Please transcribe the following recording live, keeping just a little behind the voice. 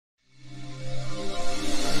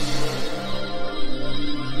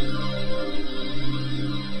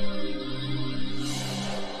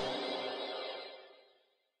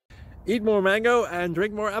Eat more mango and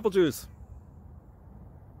drink more apple juice.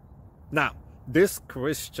 Now, this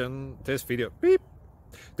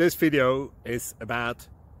video is about...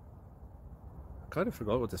 I kind of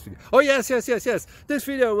forgot what this video... Oh, yes. This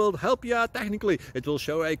video will help you out technically. It will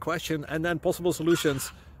show a question and then possible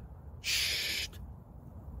solutions. Shh.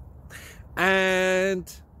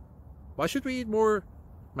 And why should we eat more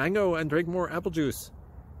mango and drink more apple juice?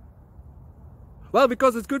 Well,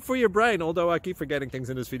 because it's good for your brain, although I keep forgetting things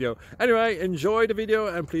in this video. Anyway, enjoy the video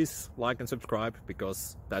and please like and subscribe,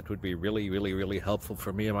 because that would be really helpful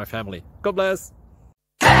for me and my family. God bless!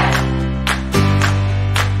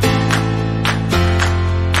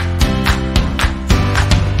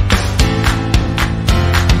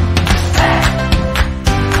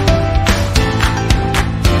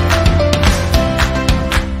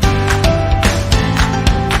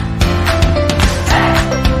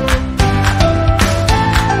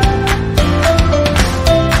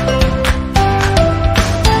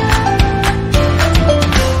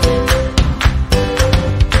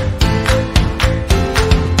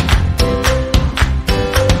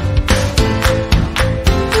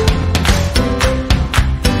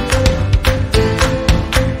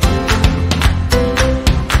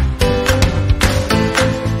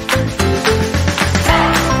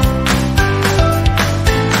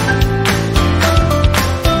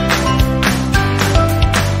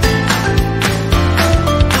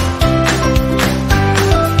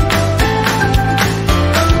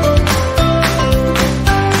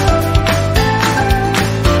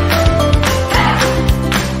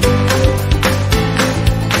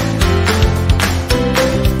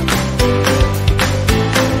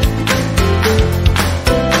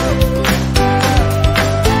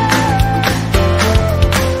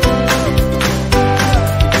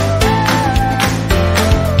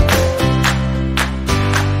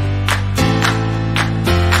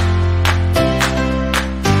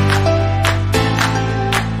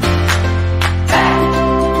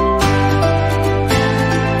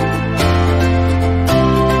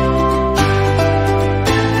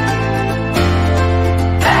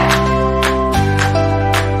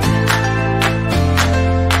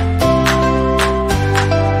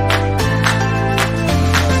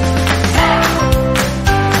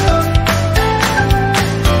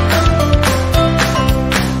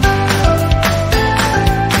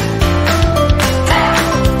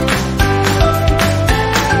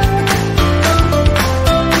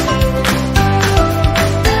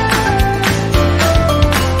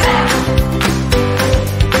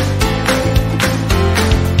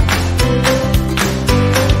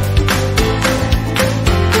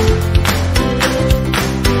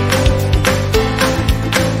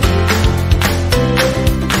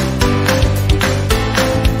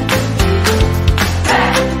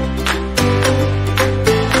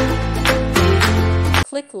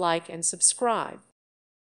 Click like and subscribe.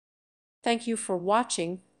 Thank you for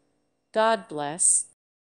watching. God bless.